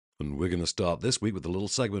And we're going to start this week with a little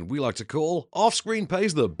segment we like to call Off-Screen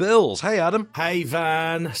Pays the Bills. Hey, Adam. Hey,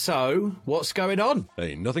 Van. So, what's going on?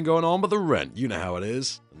 Hey, nothing going on but the rent. You know how it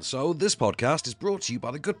is. And so, this podcast is brought to you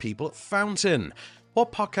by the good people at Fountain.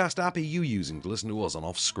 What podcast app are you using to listen to us on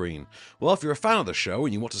Off-Screen? Well, if you're a fan of the show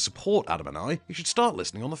and you want to support Adam and I, you should start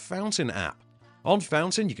listening on the Fountain app. On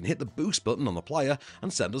Fountain, you can hit the boost button on the player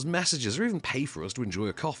and send us messages or even pay for us to enjoy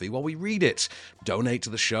a coffee while we read it. Donate to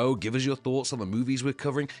the show, give us your thoughts on the movies we're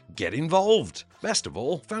covering, get involved. Best of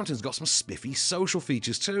all, Fountain's got some spiffy social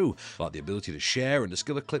features too, like the ability to share and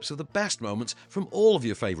discover clips of the best moments from all of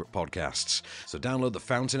your favourite podcasts. So download the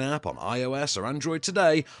Fountain app on iOS or Android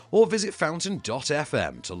today, or visit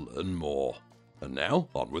fountain.fm to learn more. And now,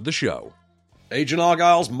 on with the show. Agent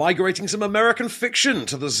Argyle's migrating some American fiction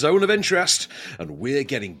to the zone of interest, and we're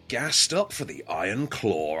getting gassed up for the Iron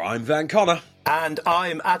Claw. I'm Van Connor. And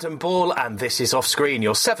I'm Adam Ball, and this is Off-Screen,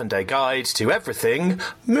 your 7-day guide to everything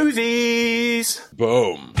movies.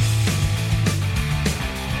 Boom.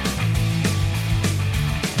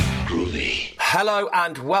 Hello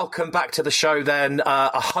and welcome back to the show then.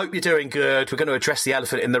 I hope you're doing good. We're going to address the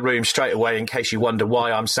elephant in the room straight away in case you wonder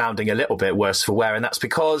why I'm sounding a little bit worse for wear, and that's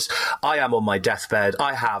because I am on my deathbed.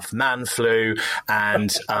 I have man flu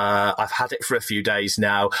and I've had it for a few days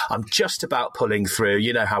now. I'm just about pulling through.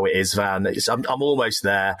 You know how it is, Van. I'm almost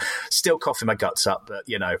there. Still coughing my guts up, but,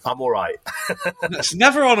 you know, I'm all right. It's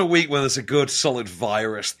never on a week when there's a good, solid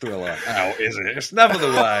virus thriller out, is it? It's never the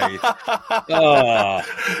way. Oh.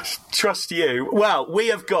 Trust you. Well, we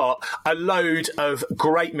have got a load of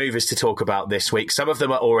great movies to talk about this week. Some of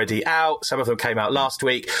them are already out. Some of them came out last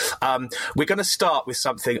week. We're going to start with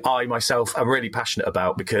something I myself am really passionate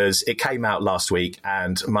about because it came out last week,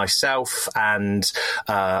 and myself and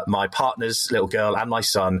my partner's little girl and my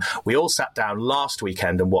son, we all sat down last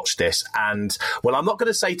weekend and watched this. And, well, I'm not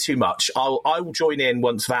going to say too much. I will join in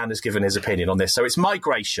once Van has given his opinion on this. So it's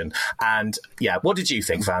Migration. And, yeah, what did you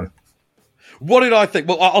think, Van? What did I think?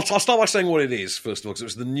 Well, I'll start by saying what it is, first of all, because it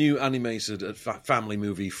was the new animated family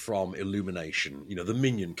movie from Illumination, you know, the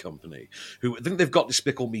Minion Company, who I think they've got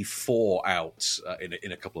Despicable Me 4 out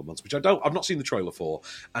in a couple of months, which I've not seen the trailer for.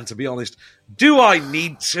 And to be honest, do I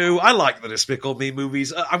need to? I like the Despicable Me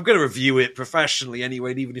movies. I'm going to review it professionally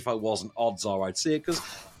anyway, and even if I wasn't, odds are I'd see it, because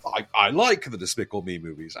I like the Despicable Me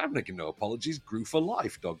movies. I'm making no apologies. Grew for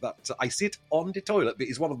life, dog. That I sit on the toilet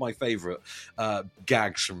is one of my favourite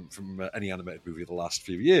gags from any animated movie of the last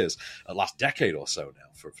few years, last decade or so now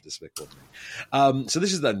for Despicable Me. So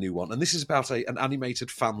this is their new one, and this is about an animated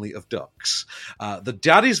family of ducks. The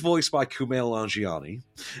dad is voiced by Kumail Nanjiani,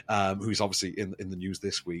 who's obviously in the news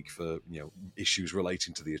this week for issues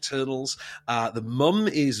relating to the Eternals. The mum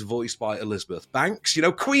is voiced by Elizabeth Banks,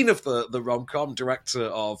 queen of the rom-com, director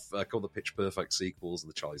of called the Pitch Perfect sequels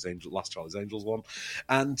and the last Charlie's Angels one.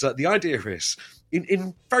 And the idea is,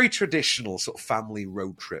 in very traditional sort of family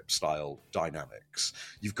road trip style dynamics,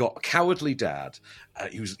 you've got a cowardly dad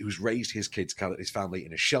who's raised his kids, his family,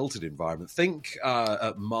 in a sheltered environment. Think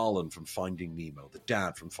Marlon from Finding Nemo, the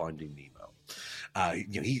dad from Finding Nemo.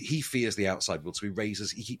 He fears the outside world, so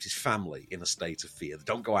he keeps his family in a state of fear. They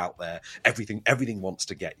don't go out there. Everything wants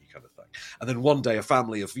to get you, kind of thing. And then one day, a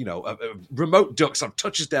family of remote ducks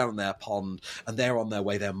touches down in their pond, and they're on their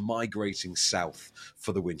way. They're migrating south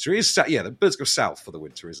for the winter. The birds go south for the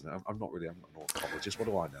winter, isn't it? I'm not an ornithologist. What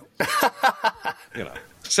do I know?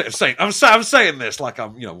 I'm saying this like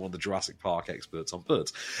I'm one of the Jurassic Park experts on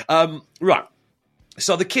birds. Right.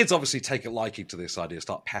 So the kids obviously take a liking to this idea,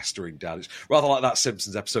 start pestering dad. It's rather like that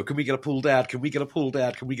Simpsons episode, can we get a pool, dad? Can we get a pool,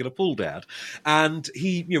 dad? Can we get a pool, dad? And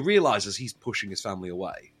he realises he's pushing his family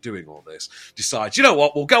away, doing all this, decides, you know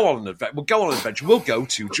what, we'll go on an adventure, we'll go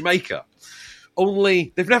to Jamaica.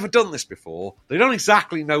 Only they've never done this before, they don't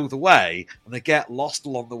exactly know the way, and they get lost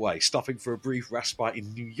along the way, stopping for a brief respite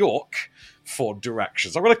in New York for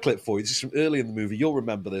directions. I've got a clip for you. This is from early in the movie. You'll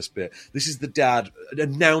remember this bit. This is the dad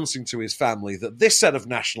announcing to his family that this set of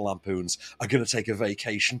National Lampoons are going to take a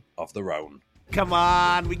vacation of their own. Come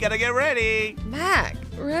on, we gotta get ready. Mac,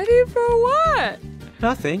 ready for what?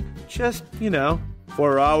 Nothing, just,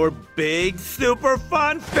 for our big, super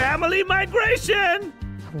fun family migration.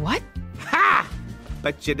 What? Ha!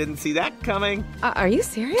 Bet you didn't see that coming. Are you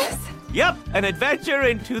serious? Yep, an adventure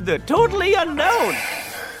into the totally unknown.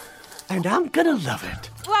 And I'm gonna love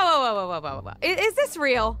it. Whoa. Is this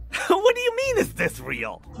real? What do you mean, is this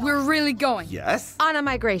real? We're really going? Yes. On a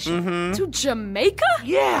migration? Mm-hmm. To Jamaica?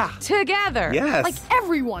 Yeah. Together? Yes. Like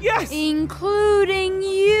everyone? Yes. Including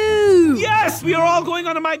you? Yes, we are all going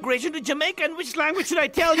on a migration to Jamaica. And which language should I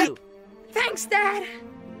tell you? Thanks, Dad.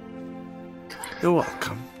 You're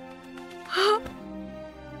welcome.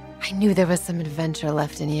 I knew there was some adventure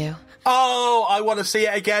left in you. Oh, I want to see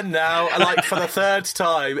it again now, like for the third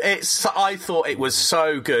time. I thought it was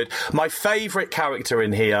so good. My favourite character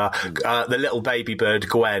in here, the little baby bird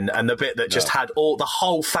Gwen, and the bit that just had the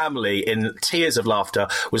whole family in tears of laughter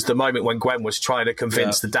was the moment when Gwen was trying to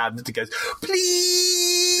convince the dad to go,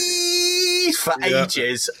 please, for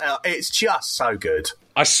ages. It's just so good.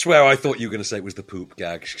 I swear I thought you were going to say it was the poop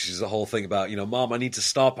gag. She's the whole thing about, Mom, I need to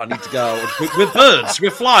stop, I need to go. We're birds,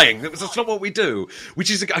 we're flying. That's not what we do.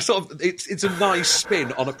 Which is it's a nice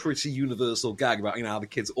spin on a pretty universal gag about, how the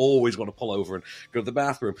kids always want to pull over and go to the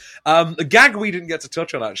bathroom. A gag we didn't get to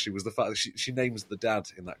touch on, actually, was the fact that she names the dad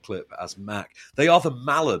in that clip as Mac. They are the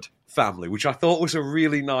Mallard family, which I thought was a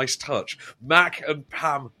really nice touch. Mac and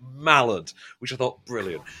Pam Mallard, which I thought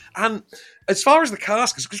brilliant. And as far as the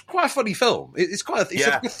cast goes, it's quite a funny film. It's like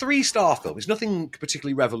a 3-star film. It's nothing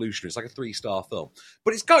particularly revolutionary. It's like a 3-star film,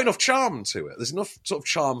 but it's got enough charm to it. There's enough sort of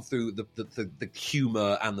charm through the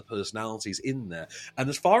humour and the personalities in there. And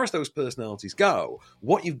as far as those personalities go,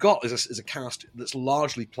 what you've got is a cast that's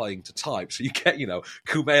largely playing to type. So you get,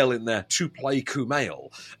 Kumail in there to play Kumail.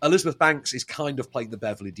 Elizabeth Banks is kind of playing the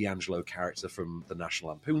Beverly D'Angelo character from the National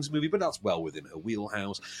Lampoon's movie, but that's well within her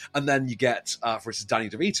wheelhouse. And then you get, for instance, Danny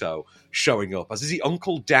DeVito showing up as, is he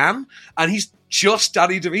Uncle Dan? And he's just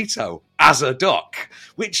Danny DeVito as a duck,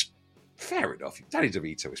 which, fair enough. Danny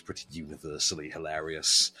DeVito is pretty universally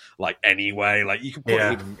hilarious. Anyway, you can put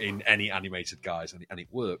him in any animated guys and it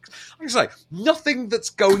works. Like I say, nothing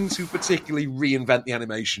that's going to particularly reinvent the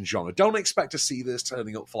animation genre. Don't expect to see this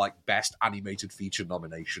turning up for best animated feature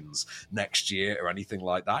nominations next year or anything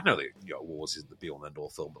like that. I know that Wars isn't the be all and end all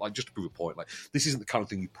film, but just to prove a point, this isn't the kind of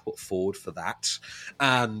thing you put forward for that.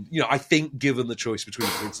 And I think given the choice between,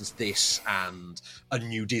 for instance, this and a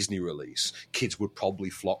new Disney release, kids would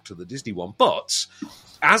probably flock to the Disney one, but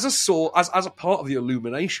as a part of the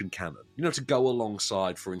Illumination canon, to go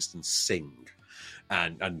alongside, for instance, Sing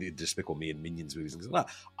and the Despicable Me and Minions movies and things like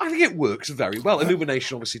that, I think it works very well.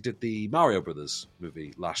 Illumination obviously did the Mario Brothers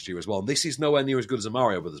movie last year as well, and this is nowhere near as good as a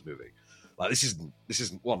Mario Brothers movie. This isn't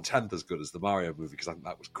 1/10 as good as the Mario movie, because I think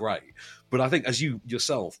that was great. But I think, as you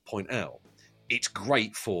yourself point out, it's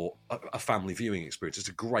great for a family viewing experience. It's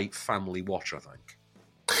a great family watch, I think.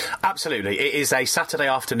 Absolutely. It is a Saturday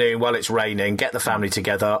afternoon while it's raining. Get the family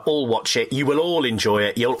together, all watch it. You will all enjoy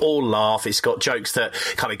it. You'll all laugh. It's got jokes that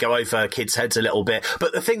kind of go over kids' heads a little bit.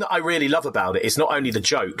 But the thing that I really love about it is not only the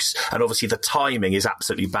jokes, and obviously the timing is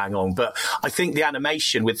absolutely bang on, but I think the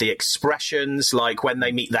animation with the expressions, like when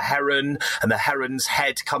they meet the heron and the heron's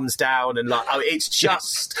head comes down, and it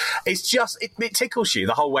tickles you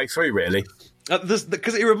the whole way through, really.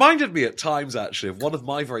 Because it reminded me at times, actually, of one of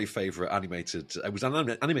my very favourite animated... It was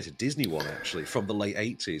an animated Disney one, actually, from the late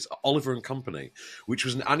 80s, Oliver and Company, which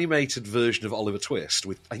was an animated version of Oliver Twist,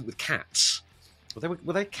 with cats.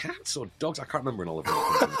 Were they cats or dogs? I can't remember in Oliver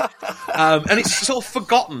and Company. And it's a sort of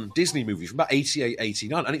forgotten Disney movie from about 88,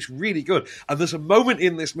 89, and it's really good. And there's a moment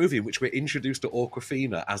in this movie in which we're introduced to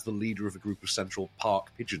Awkwafina as the leader of a group of Central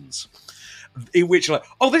Park pigeons, in which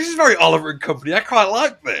this is very Oliver and Company, I quite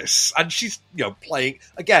like this. And she's, playing,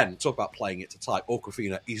 again, talk about playing it to type,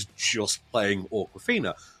 Awkwafina is just playing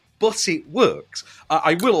Awkwafina. But it works.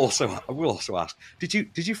 I will also ask, did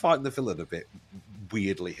you find the villain a bit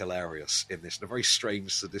weirdly hilarious in this, in a very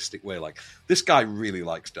strange, sadistic way? This guy really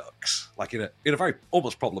likes ducks. In a very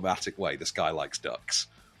almost problematic way, this guy likes ducks.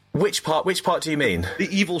 Which part do you mean?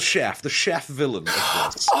 The evil chef, the chef villain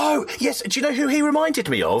of this. Oh, yes. Do you know who he reminded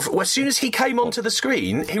me of? Well, as soon as he came onto the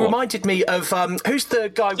screen, he reminded me of, who's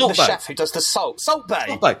the guy with the chef who does the Salt Bae.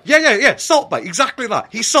 Salt Bae. Yeah. Salt Bae. Exactly that.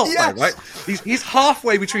 He's Salt Bae, right? He's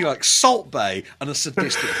halfway between Salt Bae and a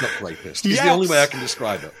sadistic duck rapist. Is the only way I can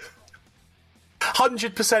describe it.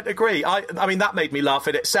 100% agree. I mean, that made me laugh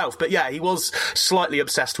in itself. But yeah, he was slightly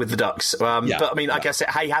obsessed with the ducks. But I mean, I guess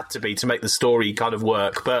he had to be to make the story kind of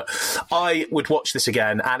work. But I would watch this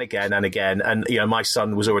again and again and again. And, my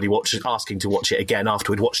son was already asking to watch it again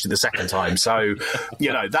after we'd watched it the second time. So,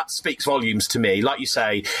 that speaks volumes to me. Like you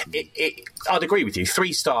say, I'd agree with you.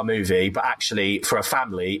 3-star movie, but actually for a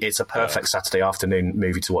family, it's a perfect Saturday afternoon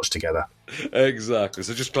movie to watch together. Exactly.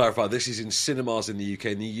 So just to clarify, this is in cinemas in the UK.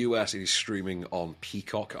 In the US, it is streaming on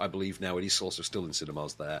Peacock, I believe now. It is also still in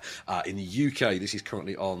cinemas there. In the UK, this is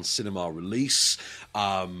currently on cinema release.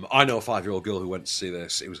 I know a 5-year-old girl who went to see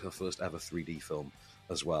this. It was her first ever 3D film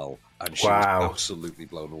as well, and she was absolutely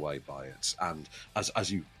blown away by it. And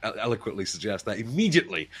as you eloquently suggest, they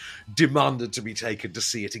immediately demanded to be taken to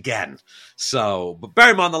see it again. So, but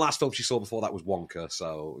bear in mind, the last film she saw before that was Wonka,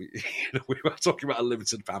 so we were talking about a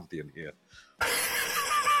limited pantheon here.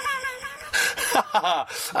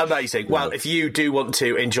 Amazing. Well, if you do want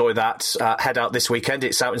to enjoy that, head out this weekend.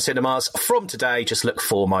 It's out in cinemas from today. Just look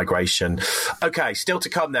for Migration. Okay, still to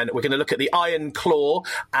come then. We're going to look at The Iron Claw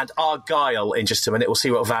and Argylle in just a minute. We'll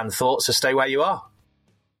see what Van thought, so stay where you are.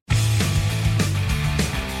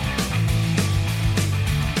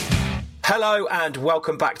 Hello and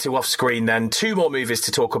welcome back to Off Screen then. 2 more movies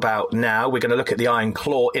to talk about now. We're going to look at The Iron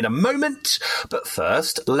Claw in a moment. But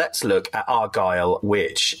first, let's look at Argylle,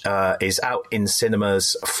 which is out in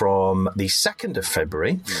cinemas from the 2nd of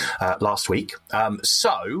February, last week.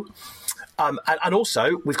 And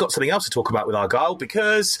also, we've got something else to talk about with Argylle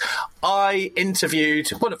because I interviewed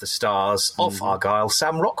one of the stars of Argylle,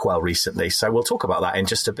 Sam Rockwell, recently. So we'll talk about that in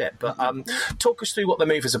just a bit. But talk us through what the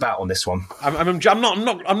movie's about on this one. I'm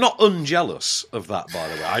not unjealous of that, by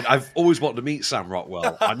the way. I've always wanted to meet Sam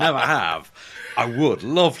Rockwell. I never have. I would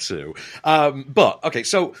love to. But, okay,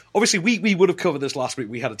 so obviously we would have covered this last week.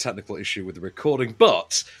 We had a technical issue with the recording,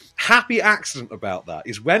 but happy accident about that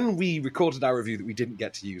is when we recorded our review that we didn't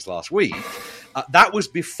get to use last week, that was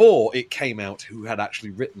before it came out who had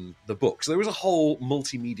actually written the book. So there was a whole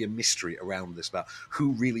multimedia mystery around this about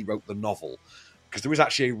who really wrote the novel. Because there is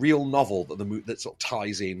actually a real novel that sort of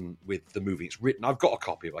ties in with the movie. It's written, I've got a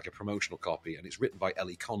copy, like a promotional copy, and it's written by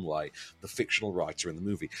Ellie Conway, the fictional writer in the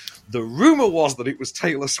movie. The rumour was that it was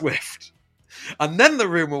Taylor Swift. And then the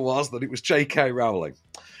rumour was that it was J.K. Rowling.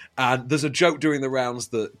 And there's a joke doing the rounds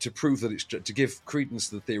that to prove that it's to give credence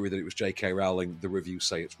to the theory that it was J.K. Rowling, the reviews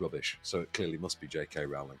say it's rubbish. So it clearly must be J.K.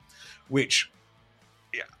 Rowling. Which,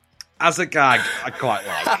 yeah, as a gag, I quite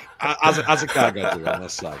like. As a gag, I do, I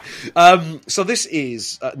must say. So this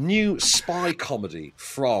is a new spy comedy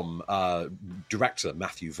from director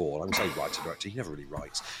Matthew Vaughn. I'm going to say writer-director. He never really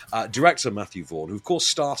writes. Director Matthew Vaughn, who, of course,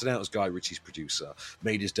 started out as Guy Ritchie's producer,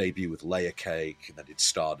 made his debut with Layer Cake, and then did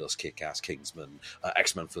Stardust, Kick-Ass, Kingsman,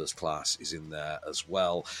 X-Men First Class is in there as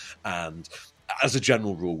well. And as a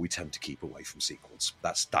general rule, we tend to keep away from sequels.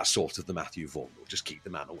 That's sort of the Matthew Vaughn rule. Just keep the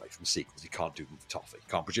man away from sequels. You can't do them for toffee. You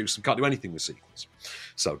can't produce them. Can't do anything with sequels.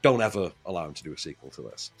 So don't ever allow him to do a sequel to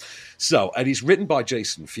this. So, and he's written by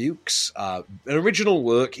Jason Fuchs. An original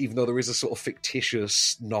work, even though there is a sort of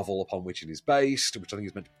fictitious novel upon which it is based, which I think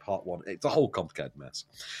is meant to be part 1. It's a whole complicated mess.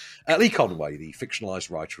 Lee Conway, the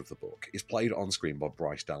fictionalized writer of the book, is played on screen by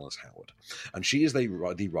Bryce Dallas Howard. And she is the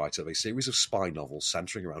writer of a series of spy novels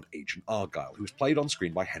centering around Agent Argylle, who is played on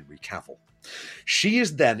screen by Henry Cavill. She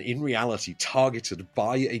is then, in reality, targeted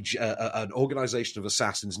by an organization of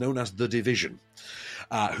assassins known as The Division,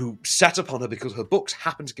 who set upon her because her books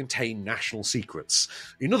happen to contain national secrets.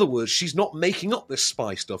 In other words, she's not making up this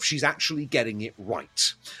spy stuff, she's actually getting it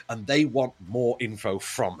right. And they want more info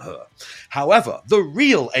from her. However, the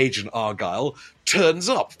real Agent Argylle turns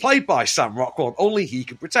up, played by Sam Rockwell, and only he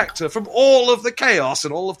can protect her from all of the chaos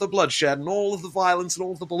and all of the bloodshed and all of the violence and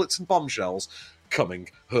all of the bullets and bombshells coming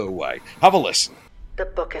her way. Have a listen. The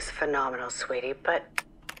book is phenomenal, sweetie, but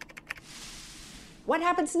what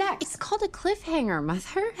happens next? It's called a cliffhanger,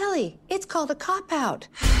 Mother. Ellie, it's called a cop-out.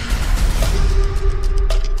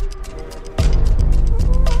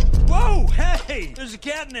 Whoa, hey, there's a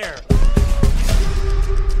cat in there.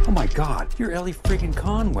 Oh my God, you're Ellie freaking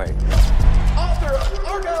Conway. Author of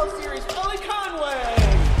Argylle series, Ellie Conway.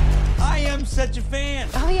 I am such a fan.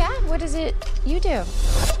 Oh yeah? What is it you do?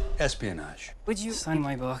 Espionage. Would you sign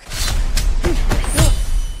my book?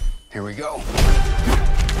 Here we go.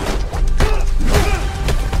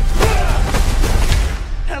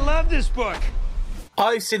 I love this book.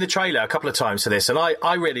 I've seen the trailer a couple of times for this, and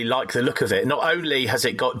I really like the look of it. Not only has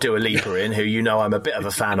it got Dua Lipa in, who you know I'm a bit of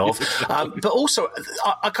a fan of, but also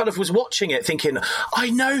I kind of was watching it thinking, I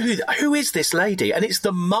know who is this lady, and it's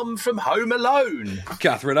the mum from Home Alone.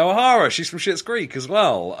 Catherine O'Hara. She's from Schitt's Creek as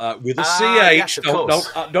well, with a CH. Yes, of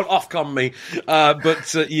course. Don't Ofcom me.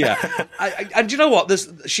 Yeah. And you know what?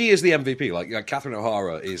 She is the MVP. Like Catherine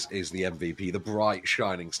O'Hara is the MVP, the bright,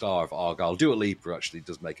 shining star of Argylle. Dua Lipa actually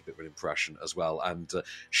does make a bit of an impression as well, and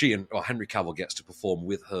Henry Cavill gets to perform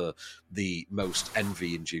with her the most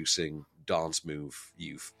envy-inducing dance move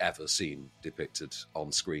you've ever seen depicted on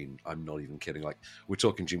screen. I'm not even kidding. Like, we're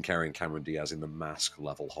talking Jim Carrey and Cameron Diaz in the Mask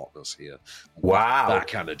level hotness here. Wow, that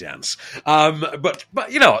kind of dance. But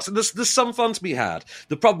you know, so there's some fun to be had.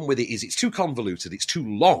 The problem with it is it's too convoluted. It's too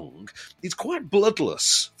long. It's quite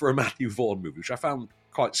bloodless for a Matthew Vaughn movie, which I found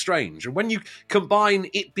quite strange. And when you combine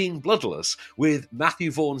it being bloodless with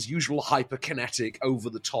Matthew Vaughn's usual hyperkinetic,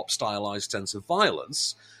 over-the-top stylized sense of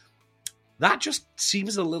violence, that just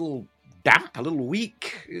seems a little damp, a little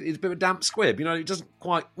weak. It's a bit of a damp squib. You know, it doesn't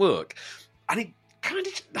quite work. And it kind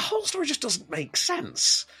of, the whole story just doesn't make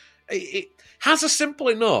sense. it has a simple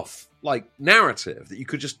enough narrative that you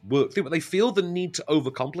could just work through, but they feel the need to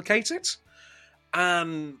overcomplicate it.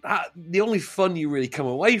 And the only fun you really come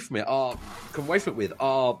away from it with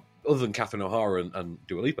are, other than Catherine O'Hara and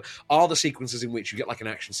Dua Lipa, are the sequences in which you get an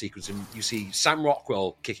action sequence and you see Sam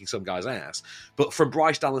Rockwell kicking some guy's ass, but from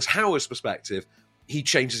Bryce Dallas Howard's perspective, he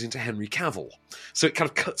changes into Henry Cavill. So it kind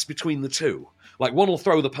of cuts between the two. One will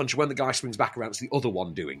throw the punch, when the guy swings back around, it's the other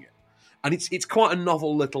one doing it. And it's quite a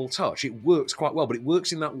novel little touch. It works quite well, but it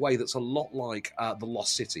works in that way that's a lot like The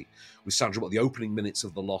Lost City, with Sandra Bullock, the opening minutes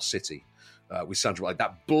of The Lost City, with Sandra Bullock,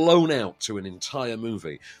 that blown out to an entire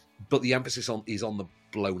movie. But the emphasis is on the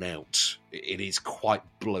blown out. It is quite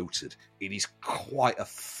bloated. It is quite a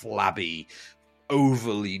flabby,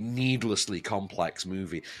 overly, needlessly complex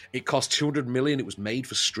movie. It cost $200 million. It was made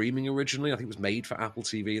for streaming originally. I think it was made for Apple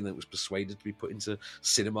TV, and then it was persuaded to be put into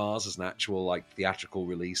cinemas as an actual theatrical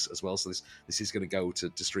release as well. So this is going to go to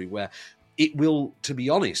streamware. It will, to be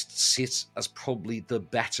honest, sit as probably the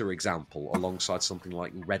better example alongside something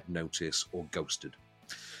like Red Notice or Ghosted,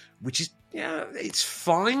 which is, it's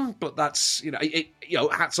fine, but that's,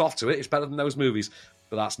 hats off to it. It's better than those movies,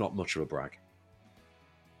 but that's not much of a brag.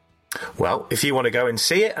 Well, if you want to go and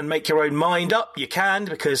see it and make your own mind up, you can,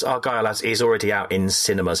 because Argylle is already out in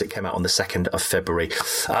cinemas. It came out on the 2nd of February.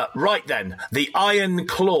 Right then, The Iron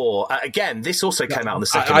Claw. Again, this also came out on the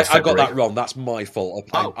 2nd of February. I got that wrong. That's my fault.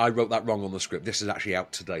 I wrote that wrong on the script. This is actually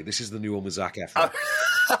out today. This is the new one with Zac Efron.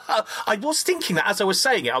 I was thinking that as I was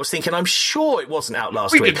saying it. I was thinking, I'm sure it wasn't out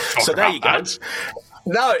last week. So there you go.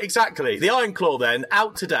 No, exactly. The Iron Claw, then,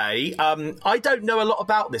 out today. I don't know a lot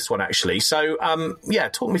about this one, actually. So,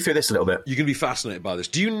 talk me through this a little bit. You're going to be fascinated by this.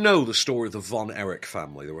 Do you know the story of the Von Erich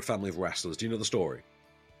family? They were a family of wrestlers. Do you know the story?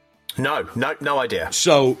 No idea.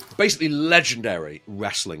 So, basically, legendary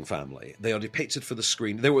wrestling family. They are depicted for the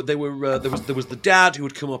screen. There was the dad who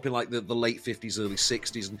would come up in the late 50s, early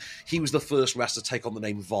 60s, and he was the first wrestler to take on the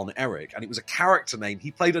name Von Erich, and it was a character name. He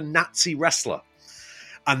played a Nazi wrestler.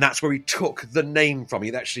 And that's where he took the name from.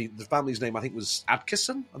 The family's name, I think, was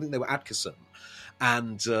Adkisson. I think they were Adkisson.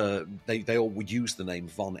 And they all would use the name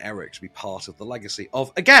Von Erich to be part of the legacy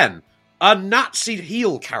of, again, a Nazi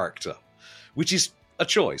heel character, which is a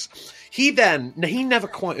choice. He never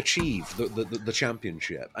quite achieved the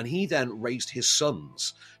championship, and he then raised his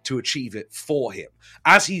sons to achieve it for him.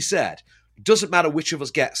 As he said, it doesn't matter which of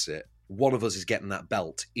us gets it, one of us is getting that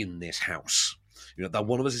belt in this house. That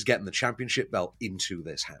one of us is getting the championship belt into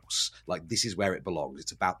this house. This is where it belongs.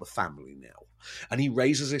 It's about the family now. And he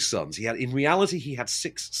raises his sons. In reality, he had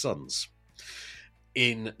 6 sons.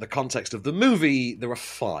 In the context of the movie, there are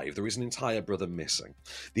 5. There is an entire brother missing.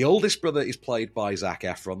 The oldest brother is played by Zac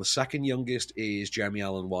Efron. The second youngest is Jeremy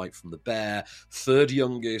Allen White from The Bear. Third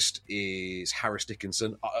youngest is Harris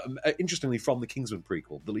Dickinson. Interestingly, from the Kingsman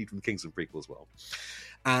prequel, the lead from the Kingsman prequel as well.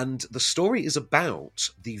 And the story is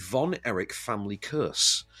about the Von Erich family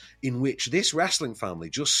curse, in which this wrestling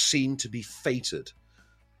family just seemed to be fated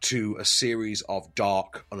to a series of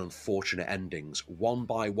dark and unfortunate endings, one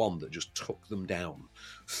by one, that just took them down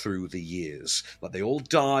through the years. They all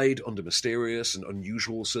died under mysterious and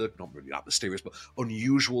unusual not really that mysterious, but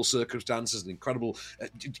unusual circumstances, and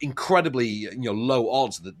incredibly low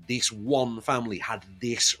odds that this one family had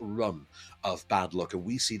this run of bad luck. And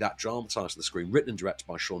we see that dramatized on the screen, written and directed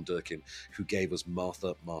by Sean Durkin, who gave us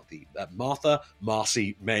Martha,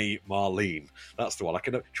 Marcy, May, Marlene. That's the one. I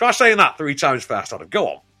can try saying that 3 times fast, Adam. Go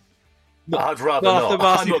on. I'd rather not.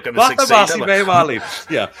 Marcy, I'm not going to succeed. Marcy, May, Marlene.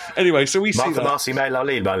 Yeah. Anyway, so we see that. Marcy, May,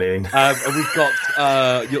 Marlene. And we've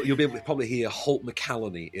got, you'll be able to probably hear Holt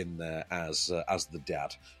McCallany in there as the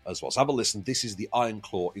dad as well. So have a listen. This is The Iron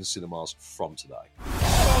Claw in cinemas from today.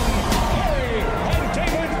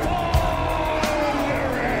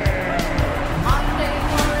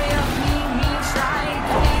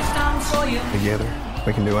 Together,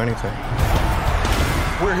 we can do anything.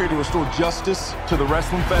 We're here to restore justice to the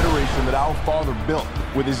Wrestling Federation that our father built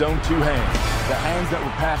with his own 2 hands. The hands that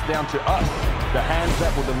were passed down to us. The hands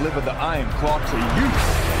that will deliver the Iron Claw to you.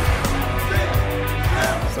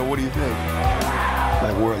 So what do you think?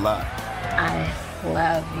 We're alive. I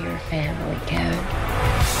love your family, Kevin.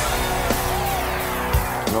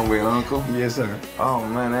 You know we're uncle? Yes, sir. Oh,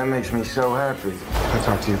 man, that makes me so happy. I'll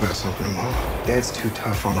talk to you about something, Mom. Dad's too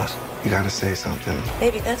tough on us. You gotta say something.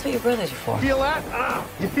 Baby, that's what your brothers are for. Feel that?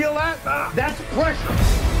 You feel that? That's pressure.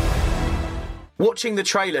 Watching the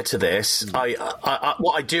trailer to this,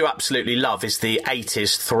 what I do absolutely love is the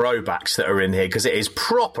 80s throwbacks that are in here, because it is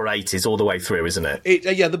proper 80s all the way through, isn't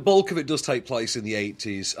it? Yeah, the bulk of it does take place in the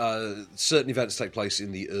 80s. Certain events take place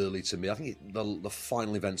in the early to mid. I think the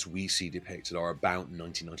final events we see depicted are about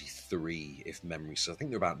 1993, if memory serves. I think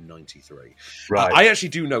they're about 93. Right. I actually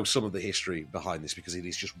do know some of the history behind this, because it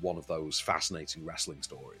is just one of those fascinating wrestling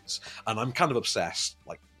stories. And I'm kind of obsessed,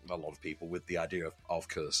 like a lot of people, with the idea of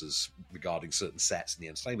curses regarding certain sets in the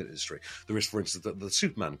entertainment industry. There is, for instance, the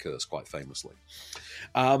Superman curse, quite famously.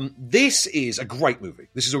 This is a great movie.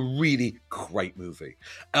 This is a really great movie.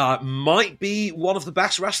 Might be one of the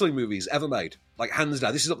best wrestling movies ever made. Like, hands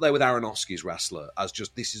down. This is up there with Aronofsky's Wrestler, as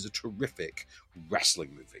just, this is a terrific wrestling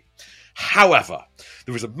movie. However,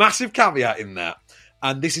 there is a massive caveat in that.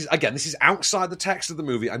 And this is outside the text of the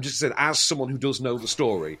movie. I'm just saying, as someone who does know the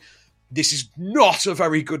story, this is not a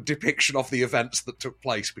very good depiction of the events that took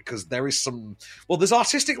place, because there is there's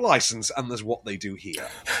artistic license and there's what they do here.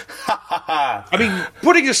 I mean,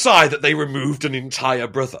 putting aside that they removed an entire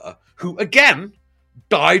brother who, again,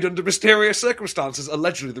 died under mysterious circumstances.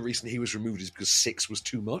 Allegedly, the reason he was removed is because 6 was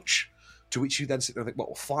too much. To which you then sit there and think,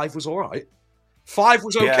 well, 5 was all right. 5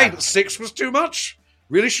 was okay, but 6 was too much?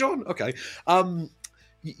 Really, Sean? Okay.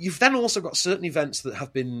 You've then also got certain events that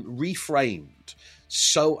have been reframed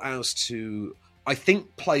so as to, I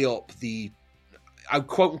think, play up the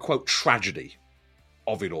quote-unquote tragedy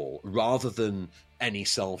of it all, rather than any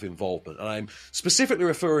self-involvement. And I'm specifically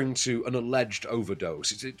referring to an alleged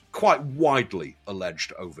overdose. It's a quite widely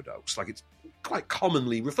alleged overdose. Like, it's quite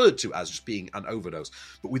commonly referred to as just being an overdose.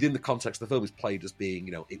 But within the context of the film, it's played as being,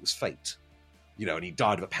 it was fate. And he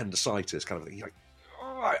died of appendicitis, kind of thing. You're like,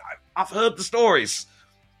 oh, I've heard the stories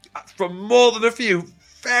from more than a few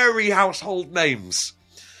very household names.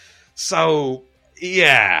 So,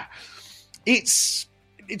 yeah. It's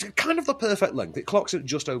kind of the perfect length. It clocks at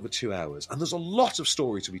just over 2 hours, and there's a lot of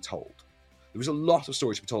story to be told. There is a lot of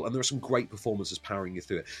story to be told, and there are some great performances powering you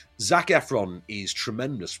through it. Zac Efron is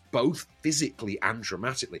tremendous, both physically and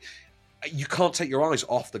dramatically. You can't take your eyes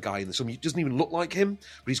off the guy in this film. He doesn't even look like him,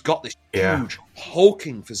 but he's got this huge,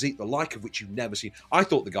 hulking physique, the like of which you've never seen. I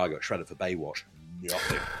thought the guy got shredded for Baywatch.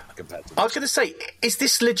 Nothing compared to this. I was going to say, is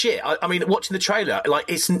this legit? I mean, watching the trailer, like,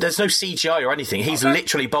 there's no CGI or anything. He's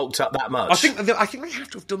literally bulked up that much. I think they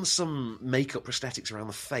have to have done some makeup prosthetics around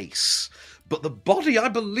the face, but the body, I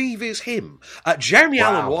believe, is him. Jeremy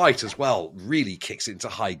Allen White as well really kicks into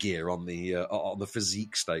high gear on the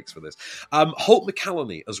physique stakes for this. Holt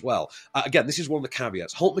McCallany as well. Again, this is one of the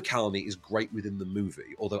caveats. Holt McCallany is great within the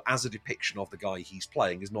movie, although as a depiction of the guy he's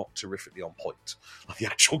playing is not terrifically on point. Like, the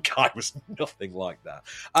actual guy was nothing like that.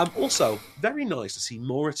 Also, very nice to see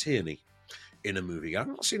Maura Tierney in a movie. I've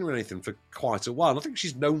not seen her in anything for quite a while. I think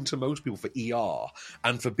she's known to most people for ER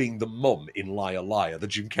and for being the mum in Liar Liar, the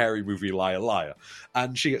Jim Carrey movie Liar Liar.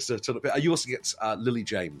 And she gets to turn up. You also get Lily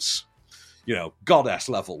James, goddess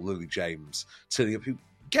level Lily James, turning up, who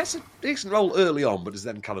gets a decent role early on, but is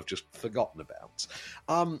then kind of just forgotten about.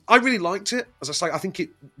 I really liked it. As I say, I think it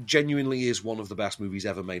genuinely is one of the best movies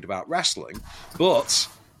ever made about wrestling, but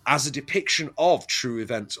as a depiction of true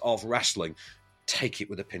events of wrestling, take it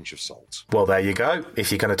with a pinch of salt. Well, there you go.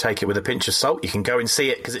 If you're going to take it with a pinch of salt, you can go and see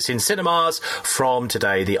it, because it's in cinemas from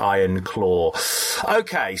today, The Iron Claw.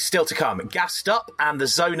 Okay, still to come, Gassed Up and The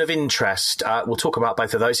Zone of Interest. We'll talk about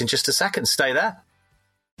both of those in just a second. Stay there.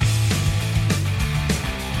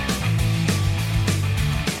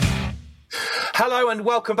 Hello and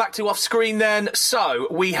welcome back to Off Screen then. So,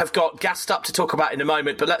 we have got Gassed Up to talk about in a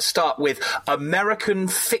moment, but let's start with American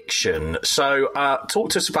Fiction. So, talk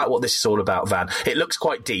to us about what this is all about, Van. It looks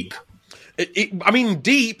quite deep.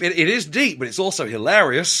 Deep. It is deep, but it's also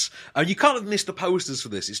hilarious. You can't have missed the posters for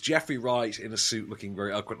this. It's Jeffrey Wright in a suit looking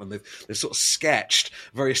very eloquent, and they've sort of sketched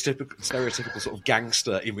very stereotypical sort of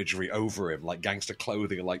gangster imagery over him, like gangster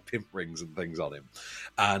clothing and like pimp rings and things on him.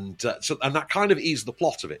 And that kind of is the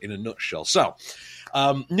plot of it in a nutshell. So,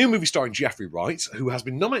 new movie starring Jeffrey Wright, who has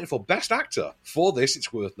been nominated for Best Actor for this,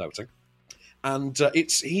 it's worth noting. And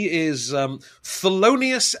he is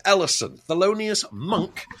Thelonious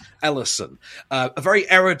Monk Ellison, a very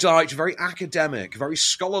erudite, very academic, very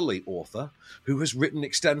scholarly author who has written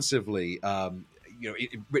extensively.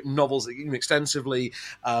 Written novels extensively,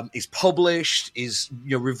 is published, is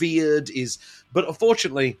revered, but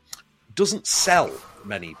unfortunately doesn't sell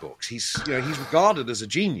many books. He's regarded as a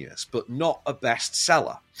genius, but not a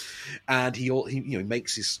bestseller. And he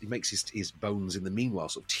makes his bones in the meanwhile,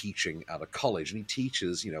 sort of teaching at a college, and he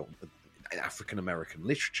teaches African American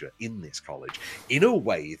literature in this college in a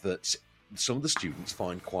way that some of the students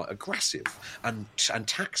find quite aggressive and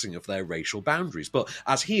taxing of their racial boundaries. But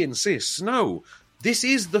as he insists, no, this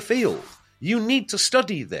is the field. You need to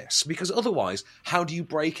study this, because otherwise, how do you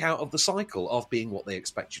break out of the cycle of being what they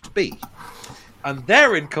expect you to be? And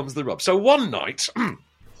therein comes the rub. So one night,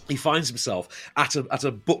 he finds himself at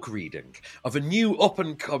a book reading of a new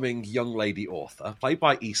up-and-coming young lady author, played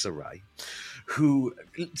by Issa Rae, who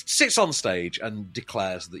sits on stage and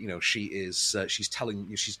declares that, you know, she's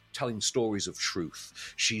telling stories of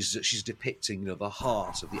truth. She's depicting, you know, the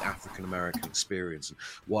heart of the African American experience and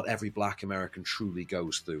what every Black American truly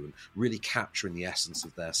goes through, and really capturing the essence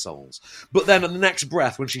of their souls. But then, in the next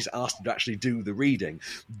breath, when she's asked to actually do the reading,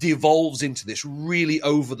 devolves into this really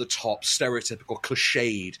over the top, stereotypical,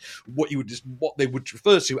 cliched, what they would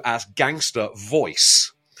refer to as gangster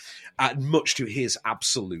voice. Much to his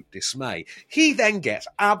absolute dismay. He then gets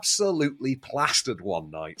absolutely plastered one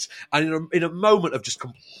night, and in a moment of just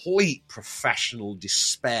complete professional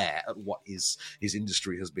despair at what his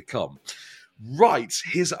industry has become, writes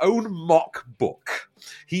his own mock book.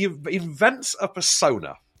 He invents a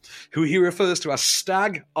persona who he refers to as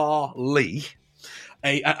Stag R. Lee,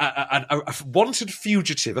 a wanted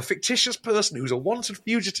fugitive, a fictitious person who's a wanted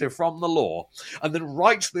fugitive from the law, and then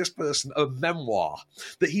writes this person a memoir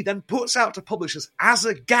that he then puts out to publishers as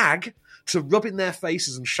a gag to rub in their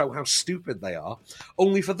faces and show how stupid they are,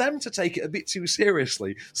 only for them to take it a bit too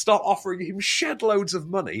seriously, start offering him shed loads of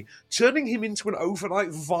money, turning him into an overnight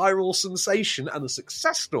viral sensation and a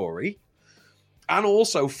success story, and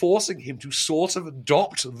also forcing him to sort of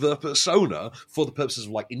adopt the persona for the purposes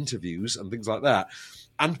of, like, interviews and things like that,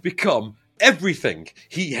 and become everything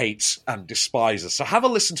he hates and despises. So have a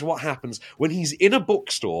listen to what happens when he's in a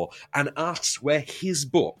bookstore and asks where his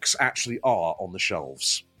books actually are on the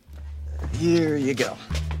shelves. Here you go.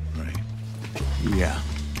 Right. Yeah.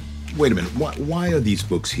 Wait a minute. Why are these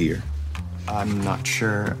books here? I'm not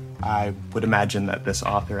sure. I would imagine that this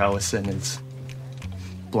author, Ellison, is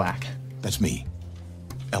Black. That's me.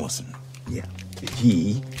 Ellison. Yeah.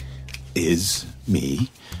 He is me,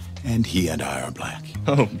 and he and I are Black.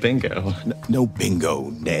 Oh, bingo. No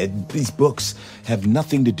bingo, Ned. These books have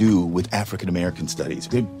nothing to do with African American studies.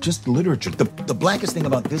 They're just literature. The blackest thing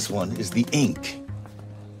about this one is the ink.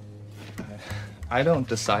 I don't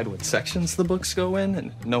decide what sections the books go in,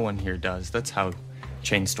 and no one here does. That's how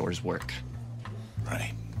chain stores work.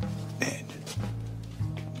 Right. Ned,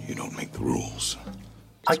 you don't make the rules.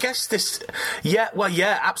 I guess this, yeah,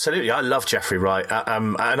 absolutely. I love Jeffrey Wright,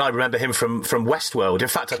 and I remember him from Westworld. In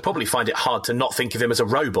fact, I'd probably find it hard to not think of him as a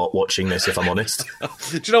robot watching this, if I'm honest.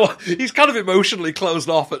 Do you know what? He's kind of emotionally closed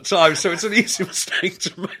off at times, so it's an easy mistake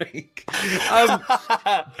to make.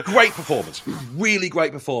 Great performance, really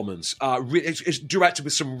great performance. It's directed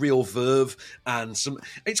with some real verve and some.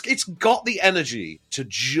 It's got the energy to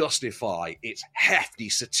justify its hefty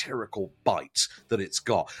satirical bite that it's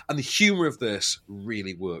got, and the humour of this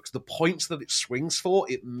really works. The points that it swings for,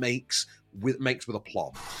 it makes with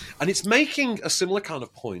aplomb. And it's making a similar kind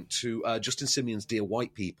of point to Justin Simeon's Dear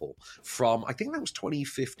White People from, I think that was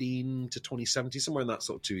 2015 to 2017, somewhere in that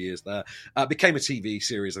sort of 2 years there. Became a TV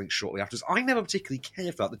series, I think, shortly afterwards. I never particularly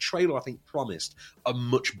cared for that. The trailer, I think, promised a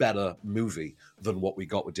much better movie than what we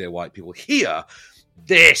got with Dear White People. Here,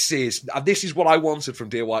 this is what I wanted from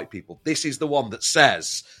Dear White People. This is the one that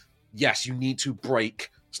says, yes, you need to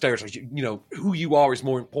break stereotypes. You know, who you are is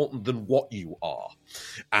more important than what you are,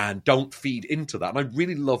 and don't feed into that. And I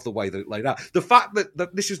really love the way that it laid out. The fact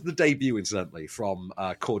that this is the debut, incidentally, from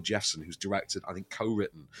Cord Jeffson, who's directed, I think,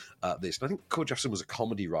 co-written this. And I think Cord Jeffson was a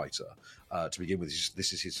comedy writer to begin with.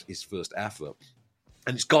 This is his first effort.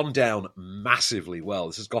 And it's gone down massively well.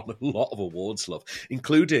 This has gotten a lot of awards love,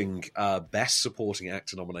 including Best Supporting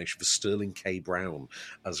Actor nomination for Sterling K. Brown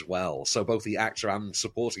as well. So both the actor and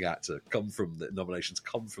supporting actor nominations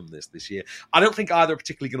come from this year. I don't think either are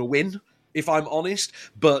particularly going to win, if I'm honest,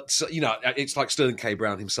 but you know, it's like Sterling K.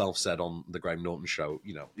 Brown himself said on the Graham Norton show.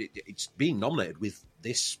 You know, it's being nominated with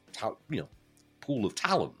this, you know, pool of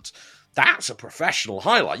talent. That's a professional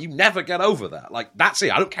highlight. You never get over that. Like, that's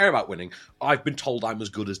it. I don't care about winning. I've been told I'm as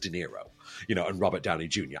good as De Niro, you know, and Robert Downey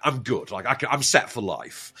Jr. I'm good. Like, I'm set for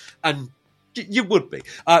life. And you would be.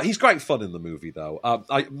 He's great fun in the movie, though.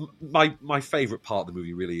 My favourite part of the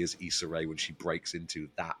movie really is Issa Rae when she breaks into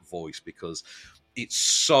that voice, because it's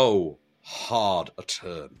so hard a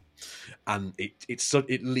turn. And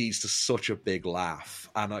it leads to such a big laugh,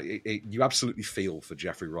 and you absolutely feel for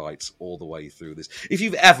Jeffrey Wright all the way through this. If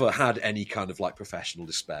you've ever had any kind of like professional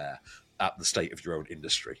despair at the state of your own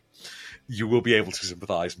industry, you will be able to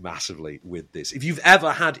sympathise massively with this. If you've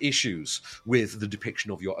ever had issues with the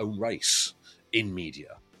depiction of your own race in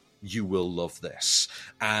media, you will love this.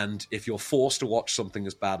 And if you're forced to watch something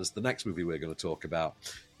as bad as the next movie we're going to talk about,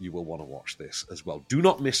 you will want to watch this as well. Do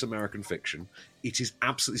not miss American Fiction. It is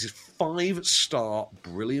absolutely, this is 5-star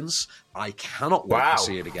brilliance. I cannot wait to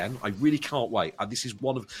see it again. I really can't wait. This is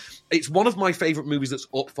it's one of my favourite movies that's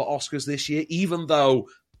up for Oscars this year, even though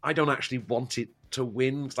I don't actually want it to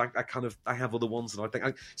win, because I have other ones that I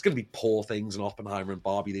think it's going to be Poor Things and Oppenheimer and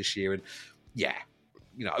Barbie this year. And yeah,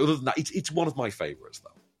 other than that, it's one of my favourites though.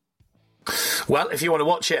 Well, if you want to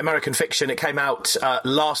watch it, American Fiction, it came out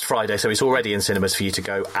last Friday, so it's already in cinemas for you to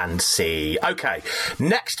go and see. Okay,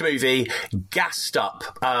 next movie, Gassed Up.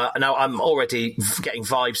 Now, I'm already getting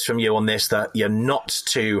vibes from you on this that you're not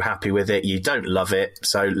too happy with it, you don't love it,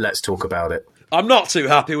 so let's talk about it. I'm not too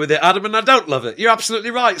happy with it, Adam, and I don't love it. You're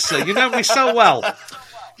absolutely right, sir. You know me so well.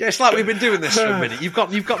 Yeah, it's like we've been doing this for a minute. You've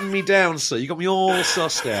gotten me down, sir. You've got me all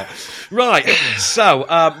sussed out. Right, so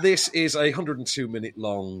this is a 102-minute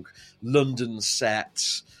long London set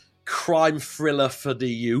crime thriller for the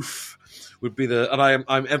youth. Would be and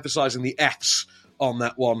I'm emphasising the F's on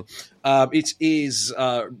that one. It is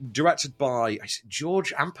directed by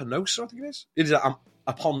George Ampanosa, I think it is. It is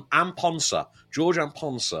Amponsa, George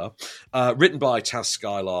Amponsa, written by Taz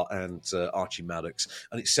Skylar and Archie Maddox,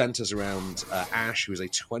 and it centres around Ash, who is a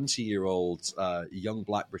 20-year-old young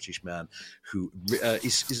black British man who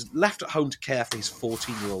is left at home to care for his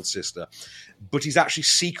 14-year-old sister, but he's actually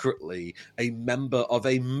secretly a member of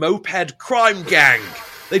a moped crime gang.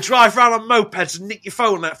 They drive around on mopeds and nick your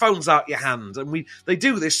phone, that phone's out your hand, and they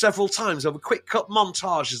do this several times over quick cut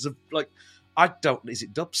montages of is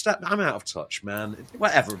it dubstep? I'm out of touch, man.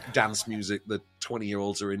 Whatever dance music the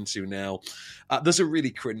 20-year-olds are into now. There's a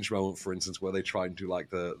really cringe moment, for instance, where they try and do like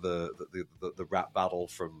the rap battle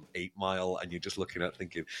from 8 Mile, and you're just looking at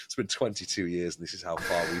thinking, it's been 22 years and this is how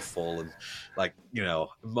far we've fallen. Like,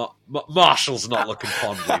 Marshall's not looking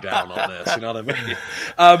fondly down on this, you know what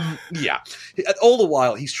I mean? Yeah. All the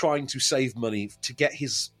while, he's trying to save money to get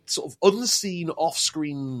his sort of unseen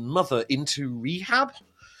off-screen mother into rehab.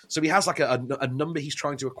 So he has like a number he's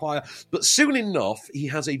trying to acquire. But soon enough, he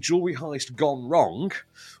has a jewellery heist gone wrong.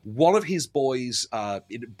 One of his boys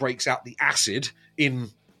breaks out the acid in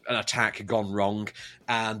an attack gone wrong,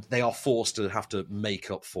 and they are forced to have to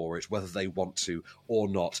make up for it, whether they want to or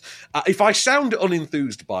not. If I sound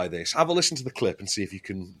unenthused by this, have a listen to the clip and see if you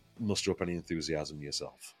can muster up any enthusiasm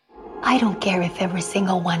yourself. I don't care if every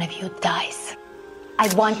single one of you dies.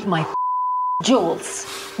 I want my jewels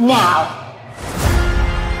now.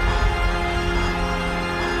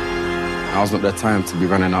 Now's not the time to be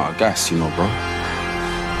running out of gas, bro.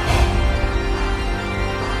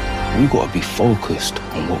 We gotta be focused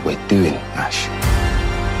on what we're doing, Ash.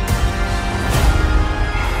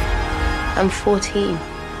 I'm 14.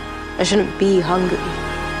 I shouldn't be hungry.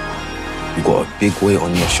 You got a big weight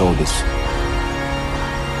on your shoulders.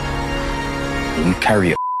 And you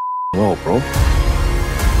carry it well, bro.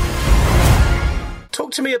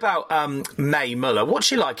 Talk to me about Mae Muller. What's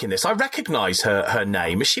she like in this? I recognise her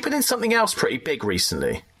name. Has she been in something else pretty big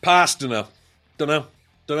recently? Past, don't know. No.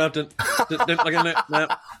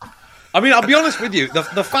 I mean, I'll be honest with you.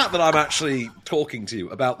 The fact that I'm actually talking to you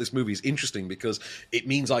about this movie is interesting because it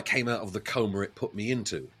means I came out of the coma it put me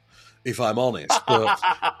into, if I'm honest. But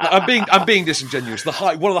I'm being disingenuous.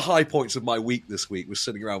 One of the high points of my week this week was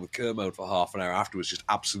sitting around with Kermode for half an hour afterwards, just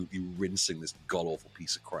absolutely rinsing this god-awful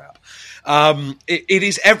piece of crap. It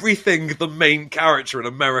is everything the main character in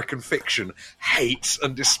American Fiction hates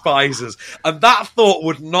and despises, and that thought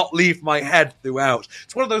would not leave my head throughout.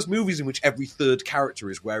 It's one of those movies in which every third character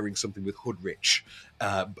is wearing something with Hoodrich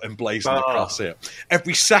emblazoned across it.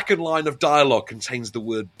 Every second line of dialogue contains the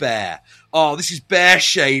word bear. Oh, this is bear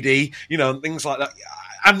shady, and things like that.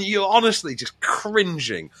 And you're honestly just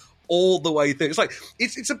cringing all the way through. It's like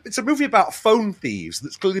it's a movie about phone thieves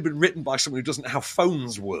that's clearly been written by someone who doesn't know how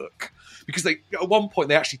phones work. Because at one point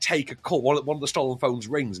they actually take a call, one of the stolen phones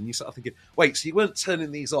rings, and you start thinking, wait, so you weren't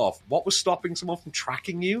turning these off. What was stopping someone from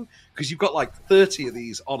tracking you? Because you've got like 30 of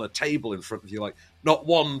these on a table in front of you, like not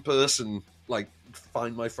one person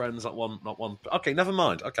find my friends, not one. Okay, never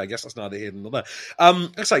mind. Okay, I guess that's neither here nor there.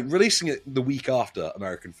 It's like releasing it the week after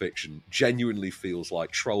American Fiction genuinely feels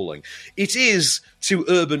like trolling. It is to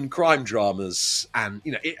urban crime dramas, and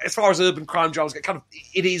as far as urban crime dramas get,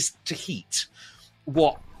 it is to Heat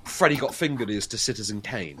what Freddy Got Fingered is to Citizen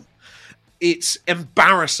Kane. It's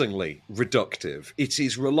embarrassingly reductive. It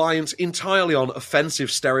is reliant entirely on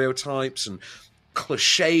offensive stereotypes and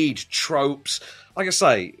cliched tropes. Like I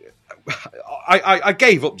say, I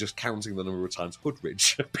gave up just counting the number of times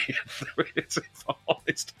Hoodridge appeared, if I'm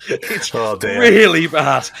honest. It's really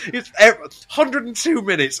bad. It's 102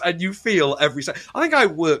 minutes, and you feel every second. I think I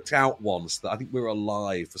worked out once that I think we're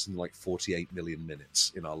alive for something like 48 million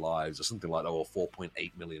minutes in our lives, or something like that, or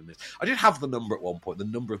 4.8 million minutes. I did have the number at one point, the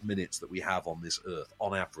number of minutes that we have on this earth,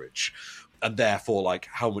 on average, and therefore, like,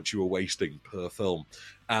 how much you were wasting per film.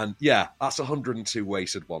 And yeah, that's 102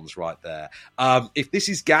 wasted ones right there. If this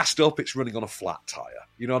is gassed up, it's running on a flat tyre.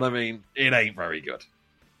 You know what I mean? It ain't very good.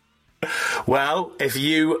 Well, if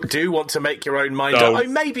you do want to make your own mind up,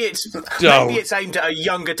 maybe it's aimed at a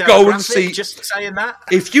younger demographic. Go and see, just saying that.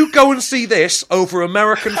 If you go and see this over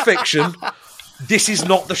American Fiction, this is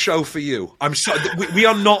not the show for you. I'm sorry, we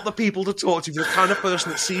are not the people to talk to. If you're the kind of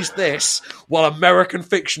person that sees this while American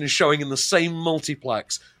Fiction is showing in the same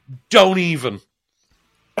multiplex, don't even.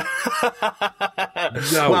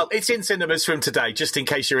 No. Well, it's in cinemas from today, just in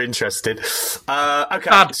case you're interested. Okay,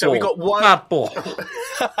 Bad so ball. we got one. Bad ball.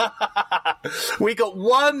 We got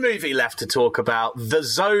one movie left to talk about, The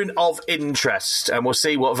Zone of Interest, and we'll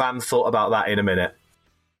see what Van thought about that in a minute.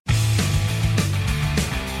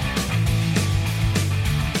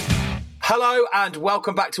 Hello and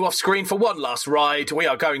welcome back to Off Screen for one last ride. We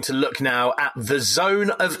are going to look now at The Zone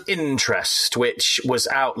of Interest, which was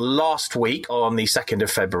out last week on the 2nd of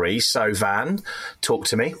February. So, Van, talk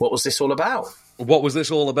to me. What was this all about? What was this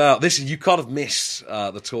all about? You kind of missed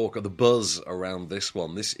the talk or the buzz around this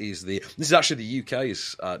one. This is actually the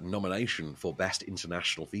UK's nomination for Best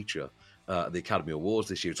International Feature. The Academy Awards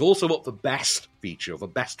this year. It's also up for Best Feature, for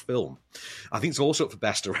Best Film. I think it's also up for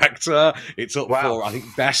Best Director. It's up for, I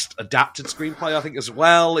think, Best Adapted Screenplay, I think, as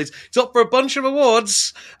well. It's up for a bunch of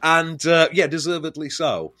awards, and, deservedly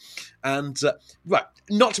so. And, right,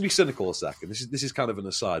 not to be cynical a second, this is kind of an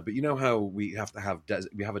aside, but you know how we have to have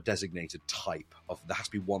we have a designated type of, there has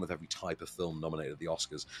to be one of every type of film nominated at the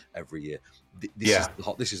Oscars every year.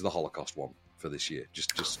 This is the Holocaust one for this year.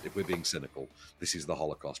 Just if we're being cynical, this is the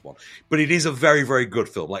Holocaust one. But it is a very, very good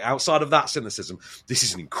film. Like, outside of that cynicism, this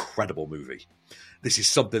is an incredible movie. This is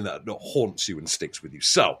something that haunts you and sticks with you.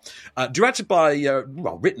 So, directed by,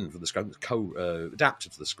 written for the screen,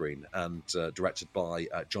 adapted for the screen, and directed by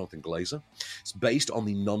Jonathan Glazer. It's based on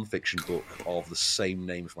the non-fiction book of the same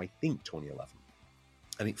name from, I think, 2011.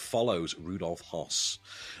 And it follows Rudolf Höss,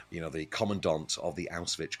 the commandant of the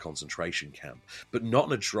Auschwitz concentration camp, but not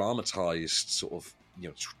in a dramatized sort of,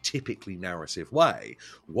 typically narrative way.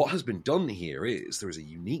 What has been done here is there is a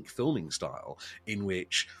unique filming style in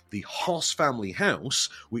which the Höss family house,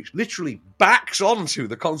 which literally backs onto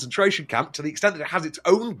the concentration camp to the extent that it has its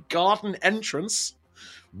own garden entrance,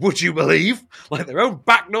 would you believe? Like their own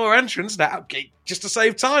back door entrance now, just to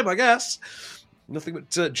save time, I guess. Nothing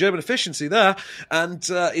but German efficiency there. And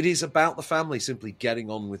it is about the family simply getting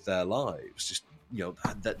on with their lives. Just,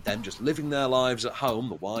 them just living their lives at home,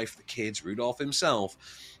 the wife, the kids, Rudolf himself,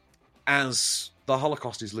 as the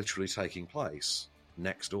Holocaust is literally taking place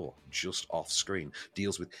next door, just off screen.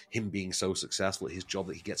 Deals with him being so successful at his job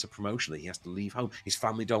that he gets a promotion, that he has to leave home. His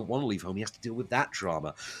family don't want to leave home. He has to deal with that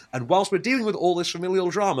drama. And whilst we're dealing with all this familial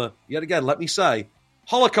drama, yet again, let me say,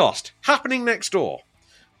 Holocaust happening next door.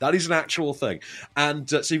 That is an actual thing. And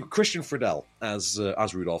so you've got Christian Friedel as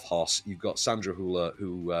Rudolf Höss. You've got Sandra Hüller,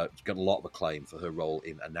 who got a lot of acclaim for her role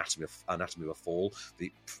in Anatomy of a Fall.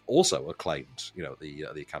 Also acclaimed, the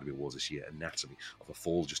Academy Awards this year, Anatomy of a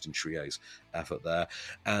Fall, just in Trier's effort there.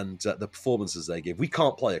 And the performances they give. We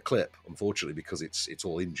can't play a clip, unfortunately, because it's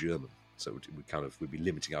all in German. So we'd be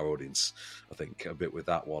limiting our audience, I think, a bit with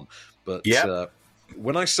that one. But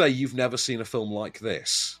when I say you've never seen a film like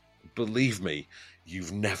this, believe me,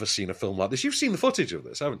 you've never seen a film like this. You've seen the footage of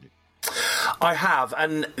this, haven't you? I have,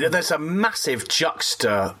 and there's a massive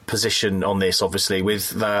juxtaposition on this, obviously,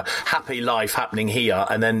 with the happy life happening here,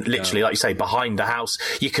 and then literally, like you say, behind the house,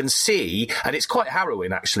 you can see, and it's quite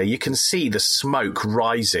harrowing, actually, you can see the smoke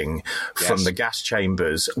rising from the gas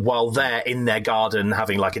chambers while they're in their garden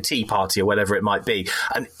having like a tea party or whatever it might be.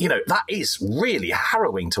 And, that is really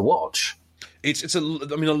harrowing to watch. A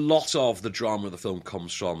lot of the drama of the film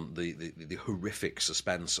comes from the horrific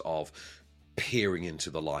suspense of peering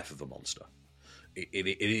into the life of the monster. It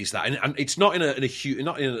is that, and it's not in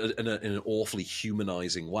an awfully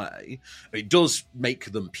humanizing way. It does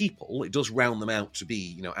make them people. It does round them out to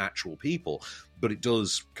be actual people, but it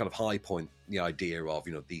does kind of high point the idea of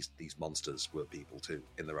these monsters were people too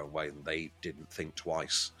in their own way, and they didn't think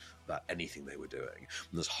twice about anything they were doing.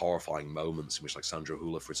 And there's horrifying moments in which, like, Sandra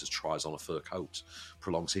Hüller, for instance, tries on a fur coat,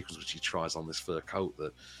 prolonged sequence which she tries on this fur coat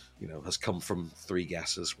that has come from three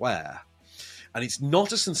guesses where. And it's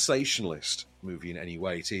not a sensationalist movie in any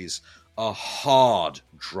way. It is a hard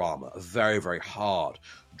drama, a very, very hard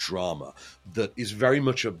drama that is very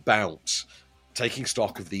much about taking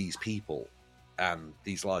stock of these people and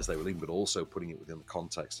these lives they were living, but also putting it within the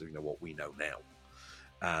context of, you know, what we know now.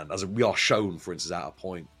 And as we are shown, for instance, at a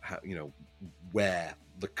point, how, you know, where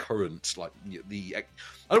the current, like, the, I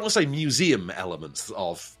don't want to say museum elements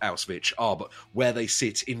of Auschwitz are, but where they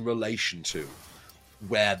sit in relation to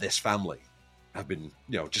where this family have been,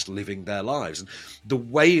 you know, just living their lives. And the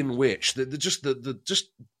way in which, the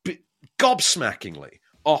gobsmackingly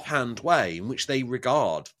offhand way in which they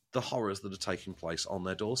regard the horrors that are taking place on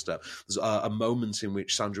their doorstep. There's a moment in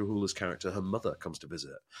which Sandra Hüller's character, her mother, comes to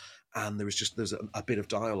visit, and there's a bit of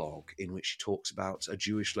dialogue in which she talks about a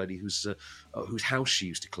Jewish lady whose house she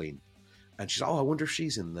used to clean, and she's, I wonder if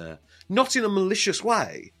she's in there, not in a malicious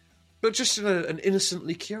way, but just in an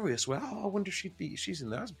innocently curious way. I wonder if she's in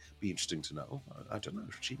there. That'd be interesting to know. I don't know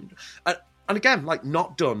if she. And again, like,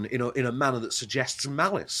 not done in a manner that suggests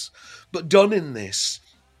malice, but done in this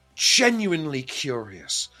genuinely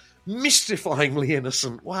curious, mystifyingly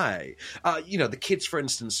innocent way. You know, the kids, for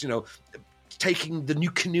instance, you know, taking the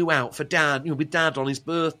new canoe out for Dad, you know, with Dad on his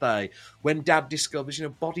birthday, when Dad discovers, you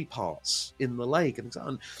know, body parts in the lake,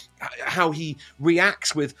 and how he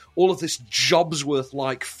reacts with all of this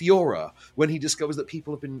Jobsworth-like furor when he discovers that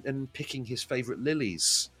people have been picking his favourite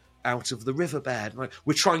lilies out of the riverbed. Like,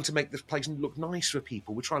 we're trying to make this place look nice for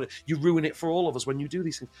people. You ruin it for all of us when you do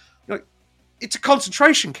these things. You know, it's a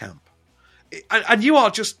concentration camp. And you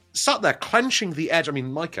are just sat there clenching the edge. I mean,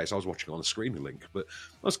 in my case, I was watching on a Screen link, but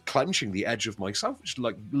I was clenching the edge of myself, just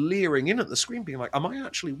like leering in at the screen, being like, am I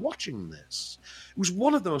actually watching this? It was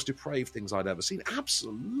one of the most depraved things I'd ever seen.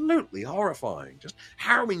 Absolutely horrifying. Just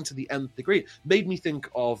harrowing to the nth degree. It made me think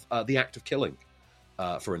of The Act of Killing,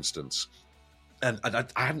 for instance. And I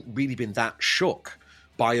hadn't really been that shook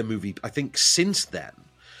by a movie, I think, since then.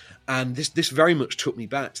 And this very much took me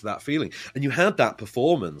back to that feeling. And you had that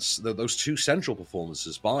performance, those two central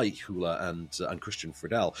performances by Hüller and Christian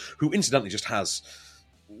Friedel, who incidentally just has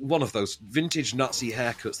one of those vintage Nazi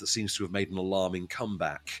haircuts that seems to have made an alarming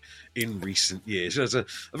comeback in recent years. There's a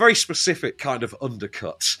very specific kind of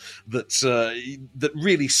undercut that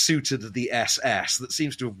really suited the SS, that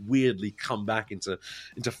seems to have weirdly come back into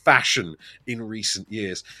fashion in recent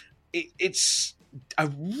years. It's a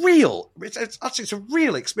real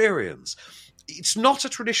experience. It's not a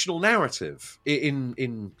traditional narrative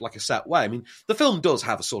in like a set way. I mean, the film does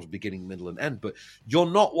have a sort of beginning, middle, and end, but you're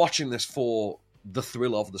not watching this for the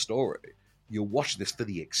thrill of the story. You're watching this for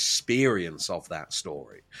the experience of that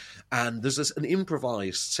story. And there's an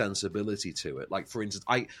improvised sensibility to it. Like, for instance,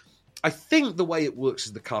 I think the way it works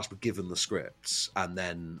is the cast were given the scripts, and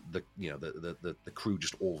then the crew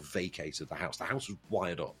just all vacated the house. The house was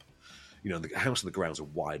wired up. You know, the house and the grounds are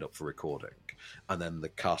wired up for recording. And then the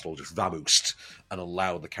cast all just vamoosed and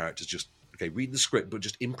allowed the characters just, okay, read the script, but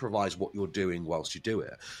just improvise what you're doing whilst you do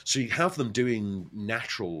it. So you have them doing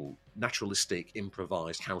naturalistic,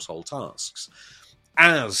 improvised household tasks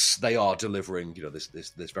as they are delivering, you know,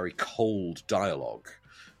 this very cold dialogue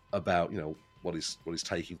about, you know, what is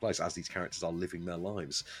taking place as these characters are living their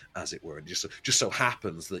lives, as it were. And just so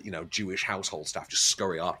happens that, you know, Jewish household staff just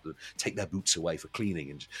scurry after them, take their boots away for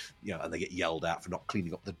cleaning, and, you know, and they get yelled at for not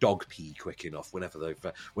cleaning up the dog pee quick enough whenever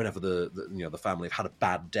the family have had a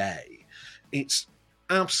bad day. It's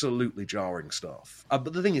absolutely jarring stuff.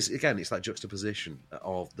 But the thing is, again, it's that juxtaposition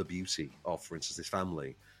of the beauty of, for instance, this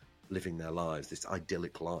family living their lives, this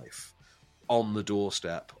idyllic life, on the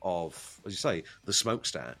doorstep of, as you say, the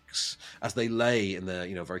smokestacks, as they lay in their,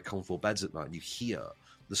 you know, very comfortable beds at night, and you hear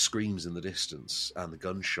the screams in the distance and the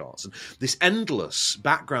gunshots and this endless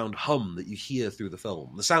background hum that you hear through the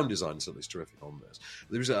film. The sound design certainly is terrific on this.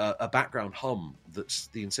 There's a background hum that's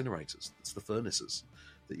the incinerators, that's the furnaces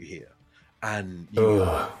that you hear, and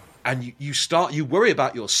you worry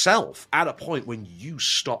about yourself at a point when you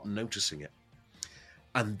stop noticing it.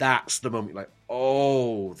 And that's the moment you're like,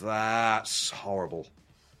 oh, that's horrible.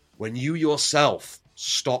 When you yourself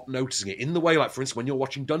stop noticing it, in the way, like, for instance, when you're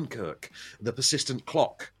watching Dunkirk, the persistent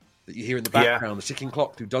clock that you hear in the background, the ticking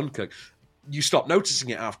clock through Dunkirk, you stop noticing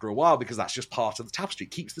it after a while because that's just part of the tapestry.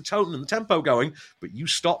 It keeps the tone and the tempo going, but you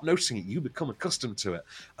stop noticing it. You become accustomed to it.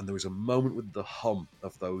 And there is a moment with the hum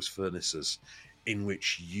of those furnaces in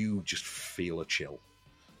which you just feel a chill.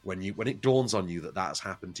 When it dawns on you that has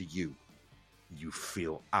happened to you, you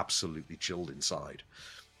feel absolutely chilled inside.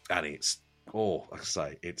 And it's, like I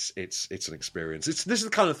say, it's an experience. This is the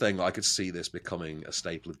kind of thing that I could see this becoming a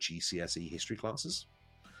staple of GCSE history classes.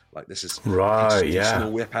 Like, this is right, just gonna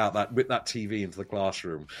whip that TV into the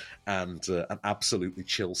classroom and absolutely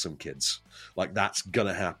chill some kids. Like, that's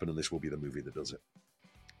gonna happen, and this will be the movie that does it.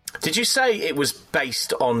 Did you say it was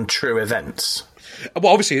based on true events?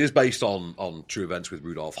 Well, obviously it is based on true events with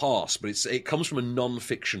Rudolf Haas, but it comes from a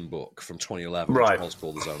non-fiction book from 2011, right, which was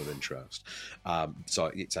called The Zone of Interest.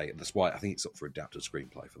 So that's why I think it's up for adapted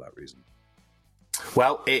screenplay for that reason.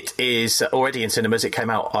 Well, it is already in cinemas. It came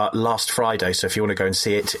out last Friday, so if you want to go and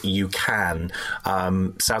see it, you can.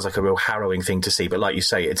 Sounds like a real harrowing thing to see, but like you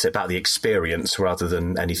say, it's about the experience rather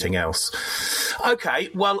than anything else. Okay,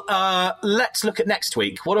 well, let's look at next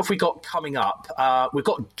week. What have we got coming up? We've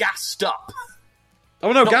got Gassed Up.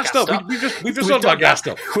 Oh no, Gassed Up. We've just talked about Gassed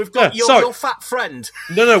Up. We've got your fat friend.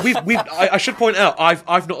 No. I should point out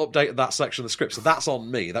I've not updated that section of the script, so that's on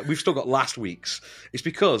me. That we've still got last week's. It's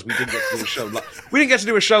because we didn't get to do a show. We didn't get to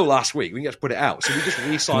do a show last week. We didn't get to put it out, so we just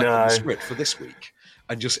recycled the script for this week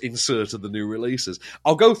and just inserted the new releases.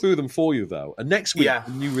 I'll go through them for you though. And next week,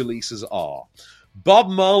 the new releases are Bob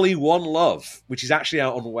Marley, One Love, which is actually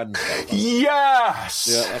out on Wednesday. Yes!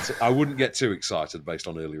 Yeah, I wouldn't get too excited based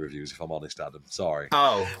on early reviews, if I'm honest, Adam. Sorry.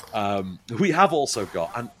 Oh. We have also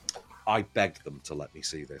got, and I begged them to let me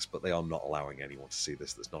see this, but they are not allowing anyone to see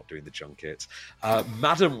this that's not doing the junket.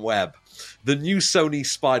 Madam Web, the new Sony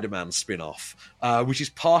Spider-Man spin-off, which is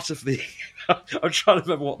part of the... I'm trying to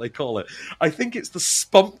remember what they call it. I think it's the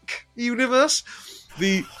Spunk universe.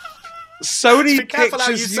 The Sony Be careful Pictures...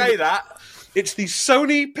 how you say that. It's the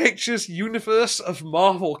Sony Pictures universe of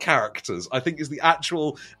Marvel characters, I think is the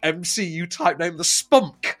actual MCU type name, the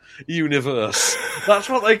Spunk universe. That's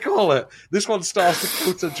what they call it. This one stars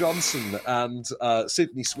Dakota Johnson and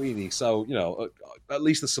Sydney Sweeney, so, you know, at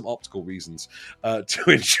least there's some optical reasons to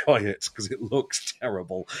enjoy it, because it looks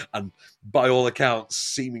terrible, and by all accounts,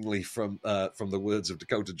 seemingly from the words of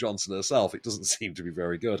Dakota Johnson herself, it doesn't seem to be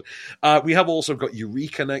very good. We have also got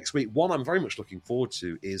Eureka next week. One I'm very much looking forward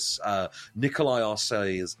to is... Nikolai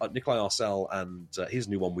Arcel and his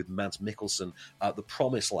new one with Mads Mikkelsen, The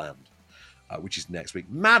Promised Land, which is next week.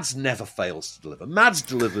 Mads never fails to deliver. Mads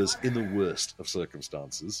delivers in the worst of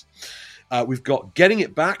circumstances. We've got Getting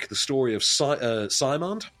It Back, the story of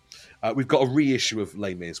Simond. We've got a reissue of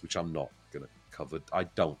Les Mis, which I'm not going to cover. I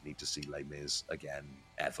don't need to see Les Mis again,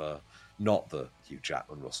 ever. Not the Hugh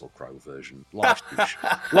Jackman, Russell Crowe version.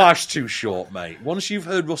 Life's too short, mate. Once you've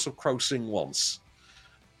heard Russell Crowe sing once...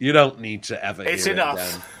 You don't need to ever hear it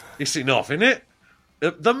again. It's enough, isn't it?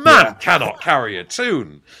 The man cannot carry a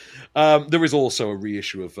tune. There is also a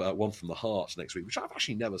reissue of One from the Heart next week, which I've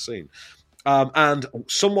actually never seen. And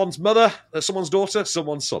Someone's Mother, Someone's Daughter,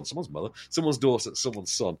 Someone's Son. Someone's Mother, Someone's Daughter,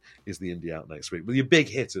 Someone's Son is the indie out next week. But your big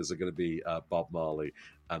hitters are going to be Bob Marley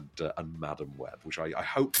and Madam Web, which I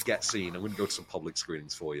hope to get seen. I'm going to go to some public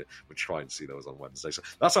screenings for you. We'll try and see those on Wednesday. So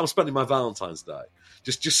that's how I'm spending my Valentine's Day.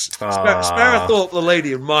 Just spare a thought for the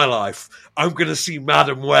lady in my life. I'm going to see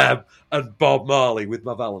Madam Web and Bob Marley with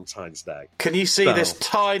my Valentine's Day. Can you see this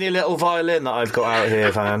tiny little violin that I've got out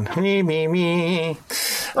here, Van? me.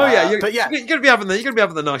 Oh yeah, you're going to be having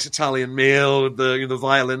the nice Italian meal with the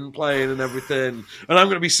violin playing and everything, and I'm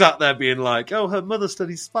going to be sat there being like, "Oh, her mother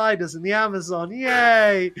studies spiders in the Amazon,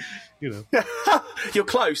 yay!" You know, you're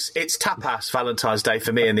close. It's tapas Valentine's Day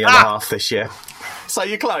for me and the other half this year. So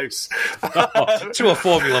you're close. To a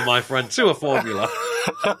formula, my friend. To a formula.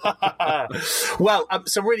 Well,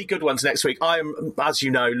 some really good ones next week. I am, as you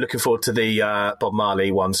know, looking forward to the Bob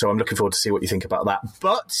Marley one, so I'm looking forward to see what you think about that.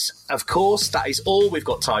 But, of course, that is all we've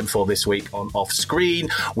got time for this week on Off Screen.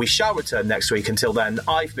 We shall return next week. Until then,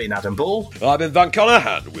 I've been Adam Ball. I've been Van Connor,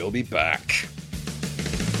 and we'll be back.